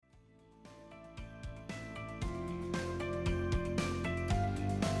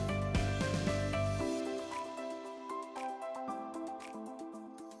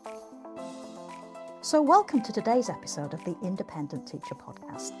So welcome to today's episode of the Independent Teacher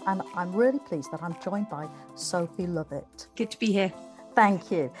Podcast. And I'm really pleased that I'm joined by Sophie Lovett. Good to be here.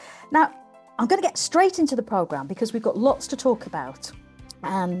 Thank you. Now, I'm going to get straight into the programme because we've got lots to talk about.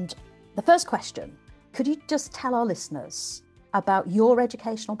 And the first question, could you just tell our listeners about your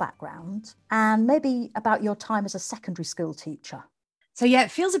educational background and maybe about your time as a secondary school teacher? So yeah,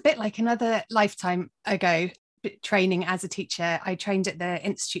 it feels a bit like another lifetime ago. Training as a teacher, I trained at the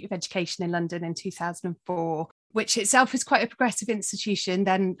Institute of Education in London in 2004, which itself was quite a progressive institution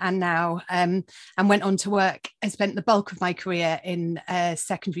then and now, and went on to work. I spent the bulk of my career in a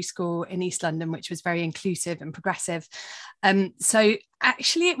secondary school in East London, which was very inclusive and progressive. So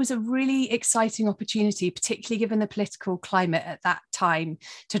actually, it was a really exciting opportunity, particularly given the political climate at that time,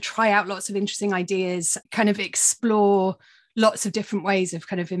 to try out lots of interesting ideas, kind of explore lots of different ways of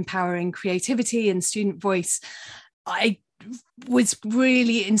kind of empowering creativity and student voice. I was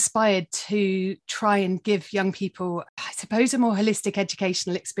really inspired to try and give young people, I suppose, a more holistic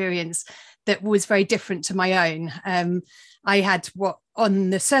educational experience that was very different to my own. I had what on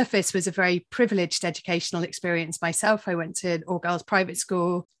the surface was a very privileged educational experience myself. I went to an all-girls private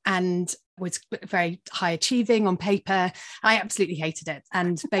school and was very high achieving on paper. I absolutely hated it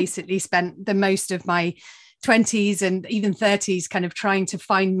and basically spent the most of my 20s and even 30s kind of trying to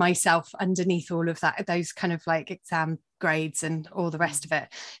find myself underneath all of that, those kind of like exam grades and all the rest of it.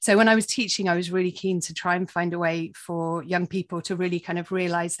 So when I was teaching, I was really keen to try and find a way for young people to really kind of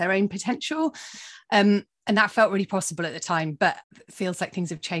realize their own potential. And that felt really possible at the time, but it feels like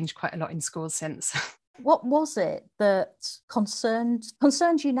things have changed quite a lot in schools since. What was it that concerns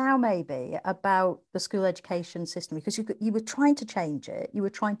you now maybe about the school education system? Because you were trying to change it, you were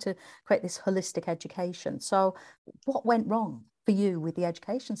trying to create this holistic education. So what went wrong for you with the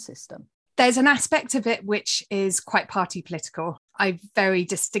education system? There's an aspect of it which is quite party political. I very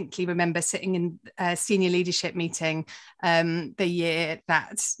distinctly remember sitting in a senior leadership meeting the year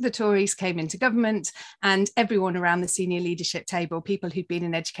that the Tories came into government, and everyone around the senior leadership table, people who'd been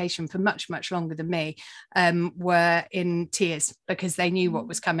in education for much, much longer than me, were in tears because they knew what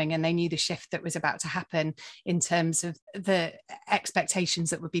was coming and they knew the shift that was about to happen in terms of the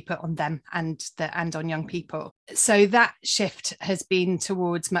expectations that would be put on them and on young people. So that shift has been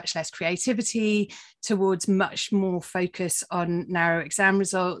towards much less creativity, towards much more focus on narrow exam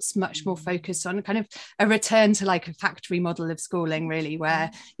results, much more focus on kind of a return to like a factory model of schooling, really, where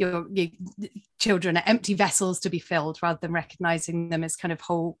your children are empty vessels to be filled rather than recognizing them as kind of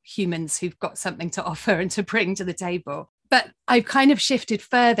whole humans who've got something to offer and to bring to the table. But I've kind of shifted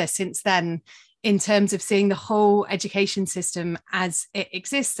further since then in terms of seeing the whole education system as it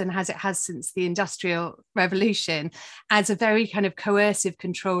exists and as it has since the Industrial Revolution as a very kind of coercive,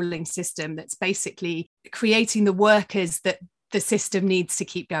 controlling system that's basically creating the workers that the system needs to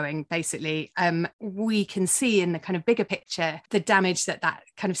keep going, basically. We can see in the kind of bigger picture the damage that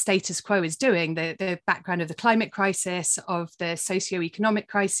kind of status quo is doing, the background of the climate crisis, of the socio-economic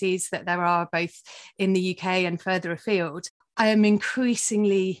crises that there are both in the UK and further afield. I am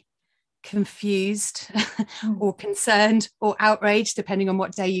increasingly confused or concerned or outraged, depending on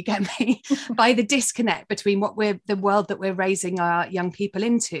what day you get me, by the disconnect between the world that we're raising our young people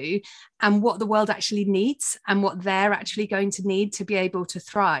into and what the world actually needs and what they're actually going to need to be able to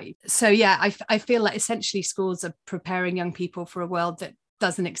thrive. So yeah, I feel like essentially schools are preparing young people for a world that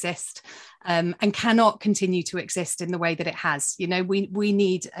doesn't exist and cannot continue to exist in the way that it has. You know, we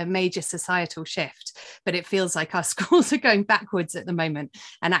need a major societal shift, but it feels like our schools are going backwards at the moment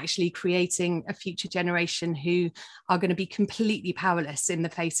and actually creating a future generation who are going to be completely powerless in the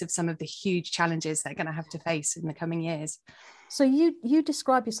face of some of the huge challenges they're going to have to face in the coming years. So you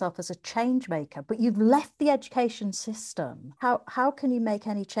describe yourself as a change maker, but you've left the education system. How can you make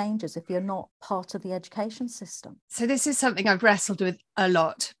any changes if you're not part of the education system? So this is something I've wrestled with a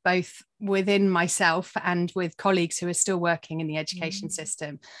lot, both within myself and with colleagues who are still working in the education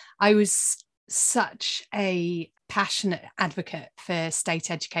system. I was such a passionate advocate for state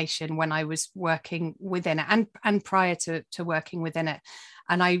education when I was working within it and prior to working within it.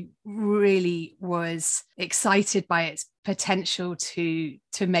 And I really was excited by its potential to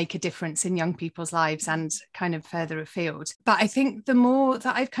make a difference in young people's lives and kind of further afield. But I think the more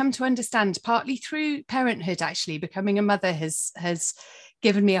that I've come to understand, partly through parenthood, actually, becoming a mother has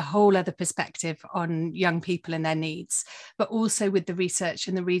given me a whole other perspective on young people and their needs. But also with the research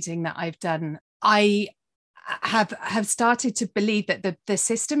and the reading that I've done, I have started to believe that the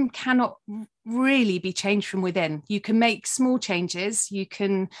system cannot really be changed from within. You can make small changes, you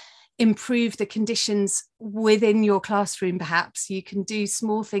can improve the conditions within your classroom, perhaps. You can do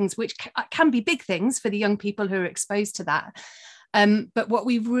small things, which can be big things for the young people who are exposed to that. But what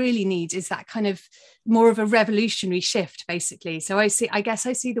we really need is that kind of more of a revolutionary shift, basically. So I guess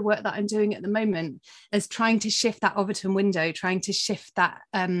I see the work that I'm doing at the moment as trying to shift that Overton window, trying to shift that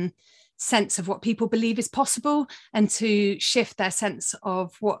sense of what people believe is possible, and to shift their sense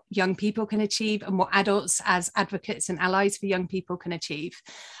of what young people can achieve and what adults as advocates and allies for young people can achieve.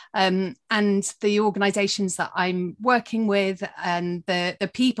 And the organisations that I'm working with and the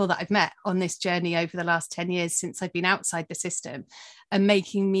people that I've met on this journey over the last 10 years since I've been outside the system are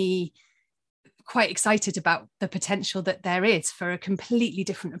making me quite excited about the potential that there is for a completely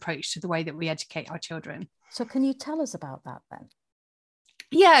different approach to the way that we educate our children. So can you tell us about that then?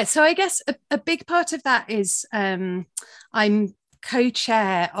 Yeah, so I guess a big part of that is I'm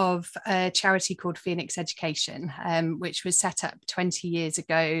co-chair of a charity called Phoenix Education, which was set up 20 years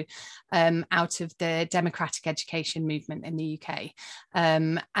ago out of the democratic education movement in the UK,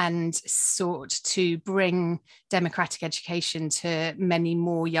 and sought to bring democratic education to many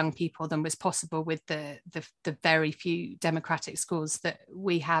more young people than was possible with the very few democratic schools that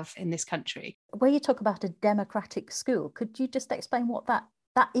we have in this country. Where you talk about a democratic school, could you just explain what that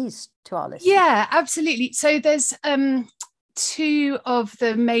is to our listeners? Yeah, absolutely. So there's two of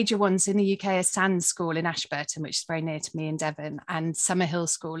the major ones in the UK are Sands School in Ashburton, which is very near to me in Devon, and Summerhill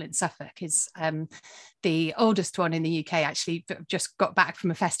School in Suffolk is the oldest one in the UK. Actually, just got back from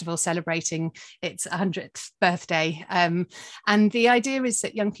a festival celebrating its 100th birthday. And the idea is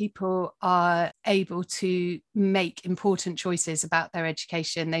that young people are able to make important choices about their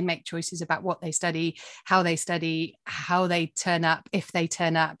education. They make choices about what they study, how they turn up, if they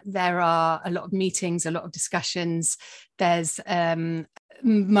turn up. There are a lot of meetings, a lot of discussions. There's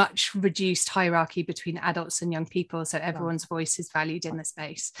much reduced hierarchy between adults and young people, so everyone's voice is valued in the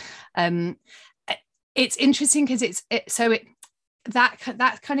space. It's interesting because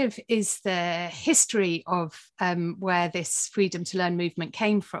that kind of is the history of where this freedom to learn movement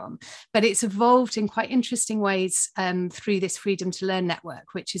came from, but it's evolved in quite interesting ways through this freedom to learn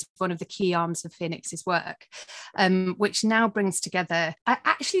network, which is one of the key arms of Phoenix's work, which now brings together, I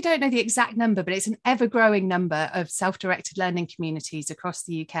actually don't know the exact number, but it's an ever-growing number of self-directed learning communities across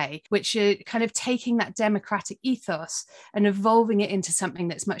the UK, which are kind of taking that democratic ethos and evolving it into something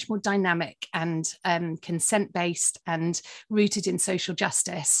that's much more dynamic and consent-based and rooted in social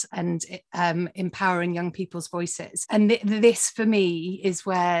justice and empowering young people's voices. And this for me is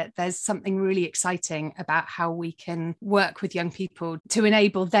where there's something really exciting about how we can work with young people to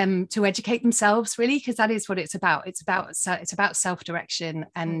enable them to educate themselves, really, because that is what it's about. It's about self-direction,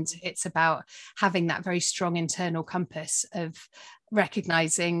 and it's about having that very strong internal compass of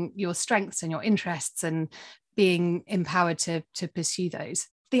recognizing your strengths and your interests and being empowered to pursue those.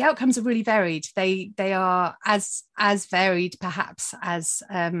 The outcomes are really varied. They are as varied perhaps as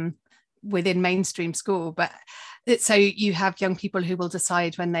within mainstream school, but so you have young people who will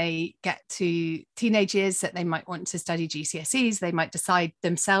decide when they get to teenage years that they might want to study GCSEs. They might decide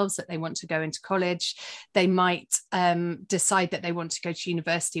themselves that they want to go into college. They might decide that they want to go to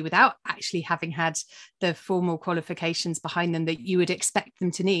university without actually having had the formal qualifications behind them that you would expect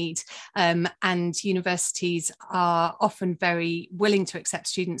them to need. And universities are often very willing to accept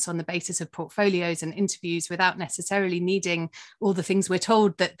students on the basis of portfolios and interviews without necessarily needing all the things we're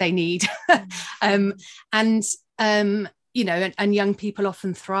told that they need. And young people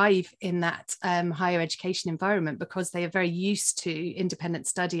often thrive in that higher education environment because they are very used to independent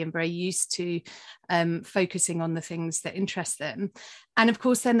study and very used to focusing on the things that interest them. And of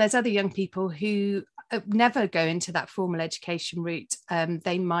course, then there's other young people who never go into that formal education route.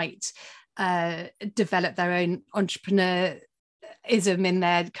 They might develop their own entrepreneurism in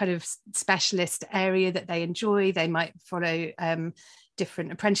their kind of specialist area that they enjoy. They might follow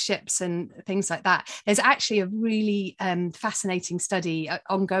different apprenticeships and things like that. There's actually a really fascinating study,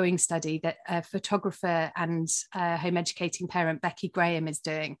 ongoing study that a photographer and home educating parent Becky Graham is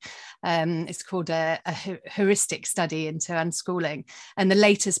doing. It's called a heuristic study into unschooling. And the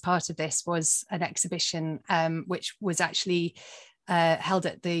latest part of this was an exhibition which was actually held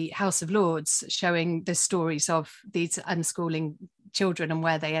at the House of Lords, showing the stories of these unschooling children and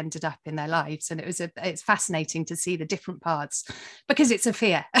where they ended up in their lives. And it's fascinating to see the different parts, because it's a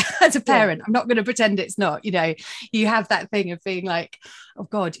fear as a parent. Yeah. I'm not going to pretend it's not. You have that thing of being like, oh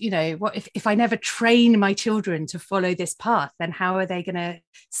God, what if I never train my children to follow this path, then how are they going to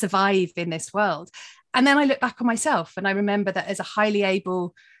survive in this world? And then I look back on myself and I remember that as a highly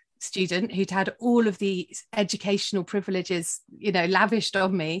able student who'd had all of the educational privileges, lavished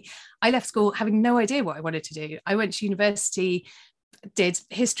on me, I left school having no idea what I wanted to do. I went to university did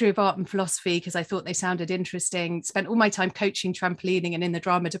history of art and philosophy because I thought they sounded interesting, spent all my time coaching trampolining and in the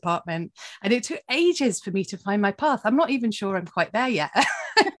drama department. And it took ages for me to find my path. I'm not even sure I'm quite there yet.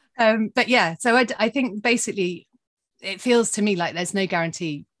 But yeah, so I think basically it feels to me like there's no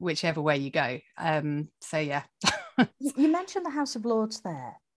guarantee whichever way you go. So yeah. You mentioned the House of Lords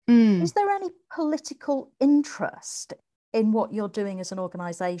there. Mm. Is there any political interest in what you're doing as an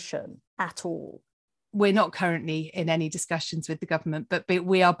organisation at all? We're not currently in any discussions with the government, but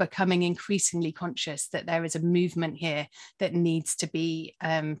we are becoming increasingly conscious that there is a movement here that needs to be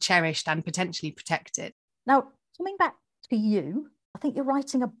cherished and potentially protected. Now, coming back to you, I think you're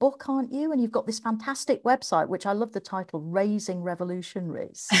writing a book, aren't you? And you've got this fantastic website, which I love the title, Raising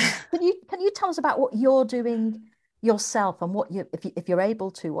Revolutionaries. Can you tell us about what you're doing yourself and what you, if you're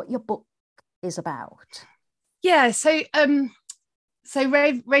able to, what your book is about? Yeah, so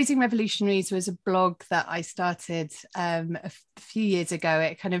Raising Revolutionaries was a blog that I started a few years ago.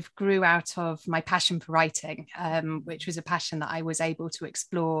 It kind of grew out of my passion for writing, which was a passion that I was able to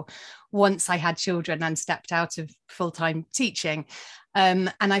explore once I had children and stepped out of full-time teaching.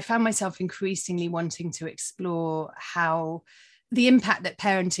 And I found myself increasingly wanting to explore how the impact that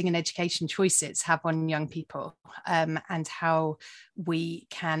parenting and education choices have on young people, and how we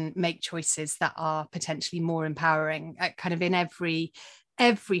can make choices that are potentially more empowering, kind of in every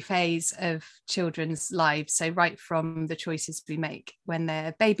phase of children's lives. So right from the choices we make when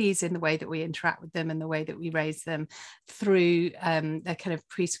they're babies, in the way that we interact with them and the way that we raise them, through their kind of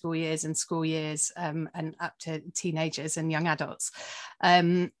preschool years and school years, and up to teenagers and young adults.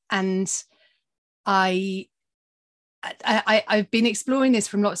 And I've been exploring this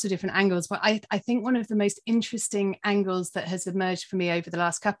from lots of different angles, but I think one of the most interesting angles that has emerged for me over the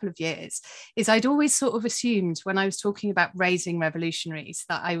last couple of years is I'd always sort of assumed when I was talking about raising revolutionaries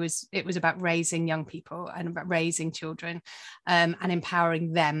that it was about raising young people and about raising children, and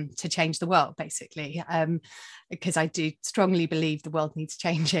empowering them to change the world, basically, because I do strongly believe the world needs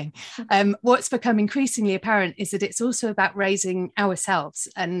changing. What's become increasingly apparent is that it's also about raising ourselves,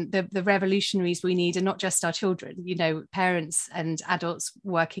 and the revolutionaries we need are not just our children. You know, parents and adults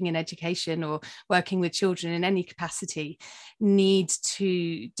working in education or working with children in any capacity need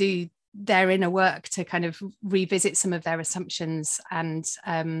to do their inner work to kind of revisit some of their assumptions and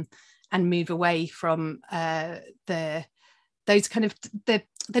move away from those kind of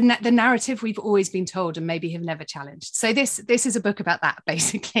the narrative we've always been told and maybe have never challenged. So this is a book about that,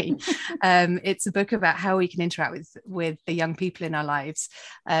 basically. It's a book about how we can interact with the young people in our lives,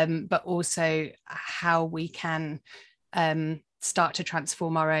 but also how we can start to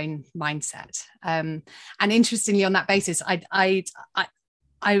transform our own mindset. And interestingly, on that basis, I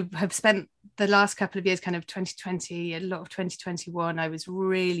have spent the last couple of years, kind of 2020, a lot of 2021, I was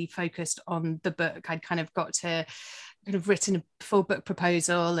really focused on the book. I'd kind of written a full book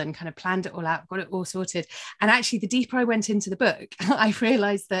proposal and kind of planned it all out, got it all sorted. And actually, the deeper I went into the book, I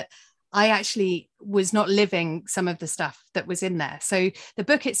realized that I actually was not living some of the stuff that was in there. So the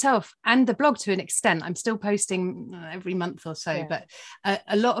book itself and the blog, to an extent, I'm still posting every month or so, yeah. But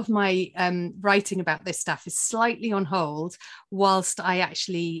a lot of my writing about this stuff is slightly on hold whilst I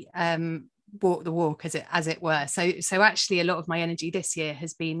actually walk the walk, as it were. So actually, a lot of my energy this year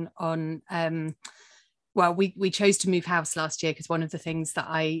has been on well, we chose to move house last year because one of the things that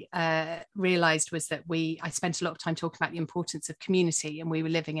I realised was that I spent a lot of time talking about the importance of community, and we were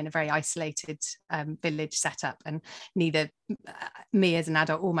living in a very isolated village setup, and neither me as an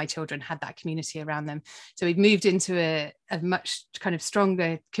adult or my children had that community around them. So we've moved into a much kind of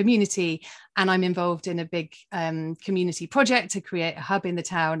stronger community, and I'm involved in a big community project to create a hub in the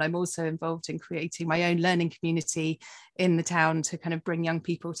town. I'm also involved in creating my own learning community in the town to kind of bring young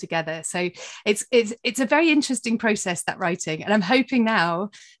people together. So it's a very interesting process, that writing, and I'm hoping now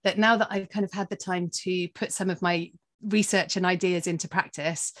that I've kind of had the time to put some of my research and ideas into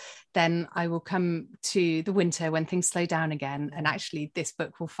practice, then I will come to the winter when things slow down again, and actually this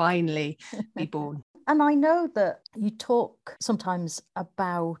book will finally be born. And I know that you talk sometimes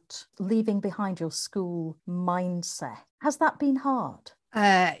about leaving behind your school mindset. Has that been hard?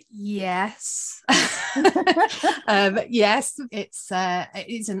 Yes. Yes, it's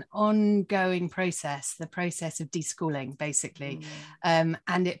an ongoing process, the process of deschooling, basically. And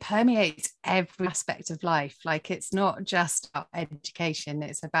it permeates every aspect of life. Like, it's not just about education,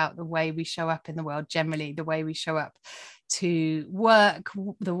 it's about the way we show up in the world generally, the way we show up to work,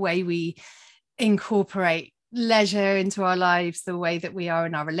 the way we incorporate leisure into our lives, the way that we are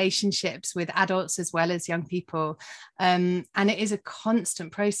in our relationships with adults as well as young people, and it is a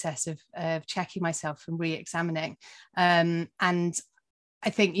constant process of checking myself and re-examining, and I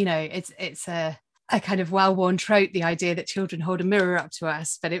think, you know, it's a a kind of well-worn trope, the idea that children hold a mirror up to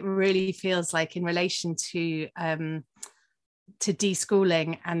us, but it really feels like in relation to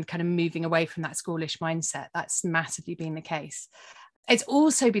deschooling and kind of moving away from that schoolish mindset, that's massively been the case. It's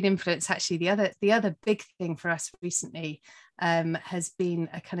also been influenced, actually, the other big thing for us recently has been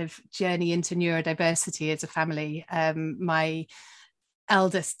a kind of journey into neurodiversity as a family. My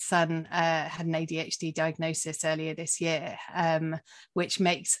eldest son had an ADHD diagnosis earlier this year, which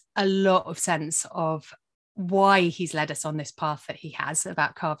makes a lot of sense of why he's led us on this path that he has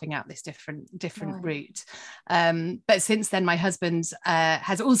about carving out this different right. route. But since then, my husband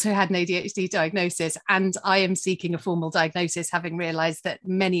has also had an ADHD diagnosis, and I am seeking a formal diagnosis, having realised that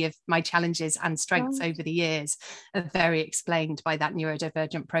many of my challenges and strengths over the years are very explained by that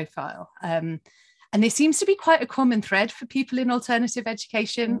neurodivergent profile. And this seems to be quite a common thread for people in alternative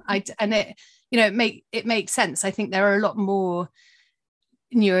education. It makes sense. I think there are a lot more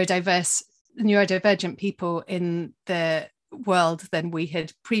neurodivergent people in the world than we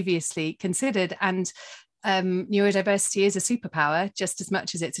had previously considered. And neurodiversity is a superpower just as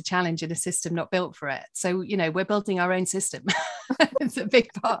much as it's a challenge in a system not built for it. So, we're building our own system. It's a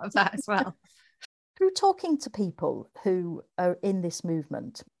big part of that as well. Through talking to people who are in this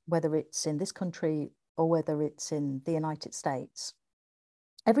movement, whether it's in this country or whether it's in the United States,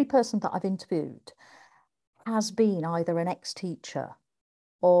 every person that I've interviewed has been either an ex-teacher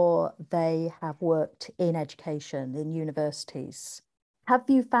or they have worked in education, in universities. Have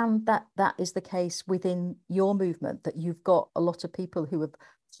you found that that is the case within your movement, that you've got a lot of people who have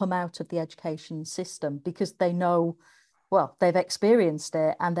come out of the education system because they know, well, they've experienced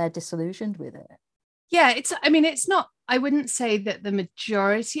it and they're disillusioned with it? Yeah, it's not, I wouldn't say that the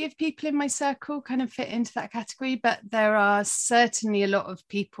majority of people in my circle kind of fit into that category, but there are certainly a lot of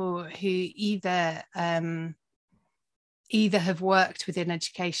people who either have worked within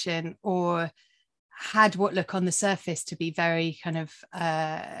education or had what look on the surface to be very kind of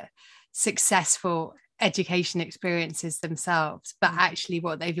successful education experiences themselves, but actually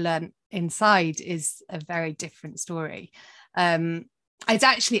what they've learned inside is a very different story.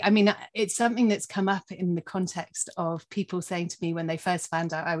 It's something that's come up in the context of people saying to me when they first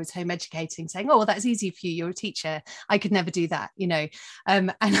found out I was home educating, saying, "Oh, well, that's easy for you. You're a teacher. I could never do that,"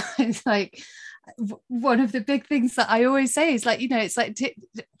 And it's like, one of the big things that I always say is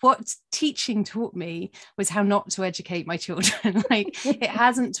what teaching taught me was how not to educate my children. It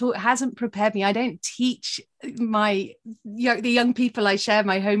hasn't prepared me. I don't teach the young people I share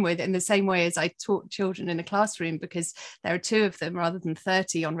my home with in the same way as I taught children in a classroom, because there are 2 of them rather than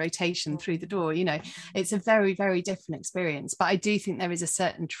 30 on rotation through the door. It's a very, very different experience. But I do think there is a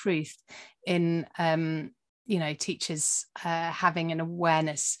certain truth in teachers having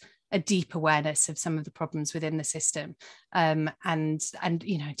a deep awareness of some of the problems within the system, and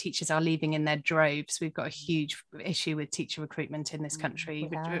teachers are leaving in their droves. We've got a huge issue with teacher recruitment in this country,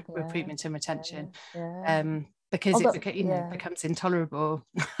 recruitment and retention, because it becomes intolerable.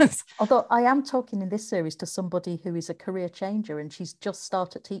 Although I am talking in this series to somebody who is a career changer, and she's just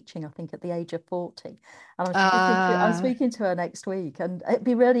started teaching, I think, at the age of 40, and I'm speaking to her next week, and it'd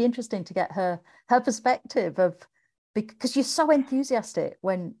be really interesting to get her perspective of, because you're so enthusiastic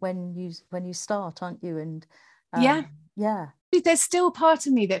when you start, aren't you? And yeah, there's still part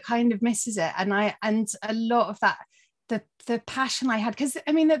of me that kind of misses it, and a lot of that, the passion I had, because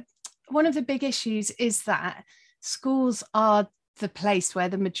one of the big issues is that schools are the place where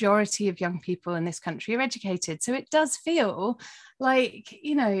the majority of young people in this country are educated. So it does feel like,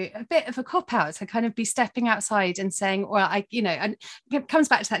 a bit of a cop-out to kind of be stepping outside and saying, well, and it comes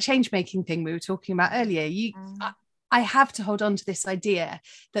back to that change-making thing we were talking about earlier. I have to hold on to this idea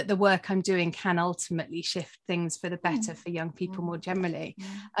that the work I'm doing can ultimately shift things for the better for young people more generally.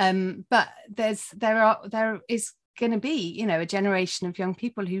 But there is going to be, a generation of young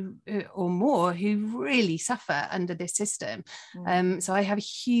people who really suffer under this system. So I have a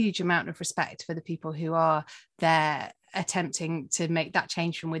huge amount of respect for the people who are there attempting to make that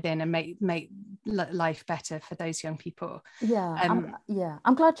change from within and make life better for those young people. I'm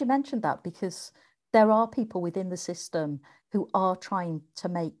glad you mentioned that, because there are people within the system who are trying to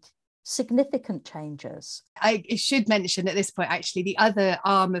make significant changes. I should mention at this point, actually, the other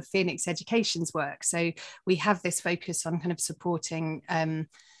arm of Phoenix Education's work. So we have this focus on kind of supporting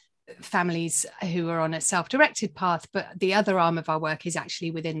families who are on a self-directed path, but the other arm of our work is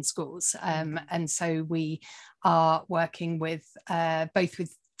actually within schools. And so we are working with both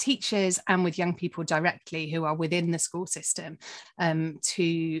with teachers and with young people directly who are within the school system,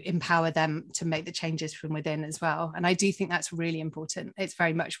 to empower them to make the changes from within as well. And I do think that's really important. It's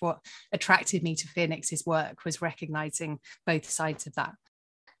very much what attracted me to Phoenix's work, was recognizing both sides of that.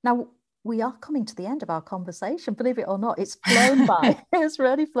 Now, we are coming to the end of our conversation. Believe it or not, it's flown by. It's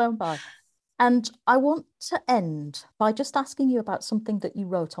really flown by. And I want to end by just asking you about something that you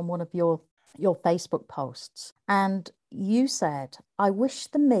wrote on one of your Facebook posts. And you said, I wish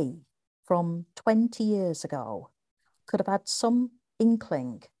the me from 20 years ago could have had some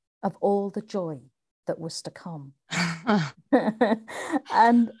inkling of all the joy that was to come.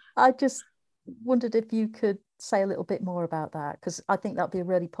 And I just wondered if you could say a little bit more about that, because I think that'd be a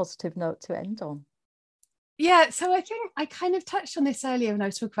really positive note to end on. Yeah, so I think I kind of touched on this earlier when I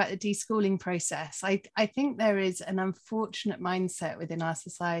was talking about the deschooling process. I think there is an unfortunate mindset within our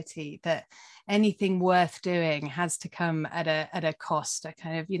society that anything worth doing has to come at a cost. A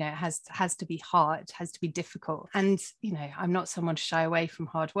kind of, you know, it has to be hard, has to be difficult. And, you know, I'm not someone to shy away from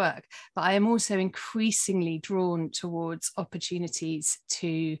hard work, but I am also increasingly drawn towards opportunities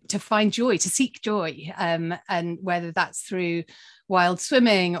to find joy, to seek joy, and whether that's through wild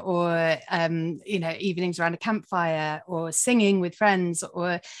swimming or you know, evenings around a campfire or singing with friends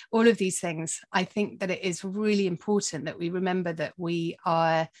or all of these things. I think that it is really important that we remember that we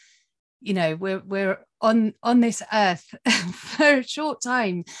are, you know, we're on this earth for a short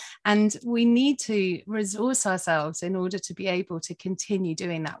time, and we need to resource ourselves in order to be able to continue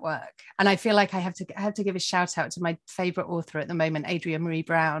doing that work. And I feel like I have to give a shout out to my favorite author at the moment, Adrienne Marie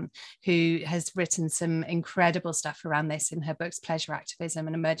Brown, who has written some incredible stuff around this in her books Pleasure Activism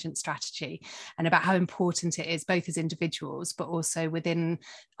and Emergent Strategy, and about how important it is both as individuals but also within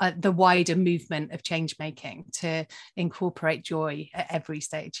the wider movement of change making to incorporate joy at every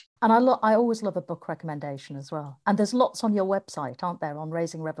stage. And I always love a book recommendation as well. And there's lots on your website, aren't there, on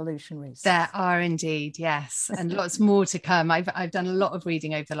Raising Revolutionaries? There are indeed, yes. And lots more to come. I've done a lot of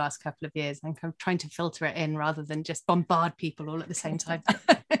reading over the last couple of years. I'm kind of trying to filter it in rather than just bombard people all at the same time.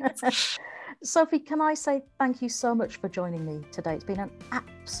 Sophie, can I say thank you so much for joining me today? It's been an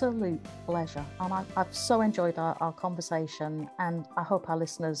absolute pleasure. And I've so enjoyed our conversation, and I hope our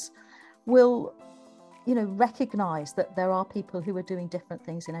listeners will, you know, recognise that there are people who are doing different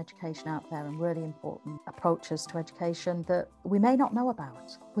things in education out there, and really important approaches to education that we may not know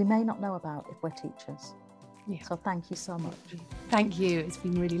about. We may not know about if we're teachers. Yeah. So thank you so much. Thank you. It's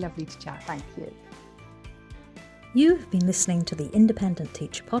been really lovely to chat. Thank you. You've been listening to the Independent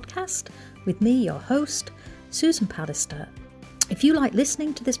Teacher Podcast with me, your host, Susan Pallister. If you like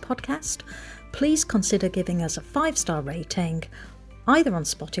listening to this podcast, please consider giving us a 5-star rating, either on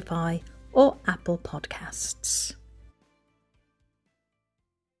Spotify or Apple Podcasts.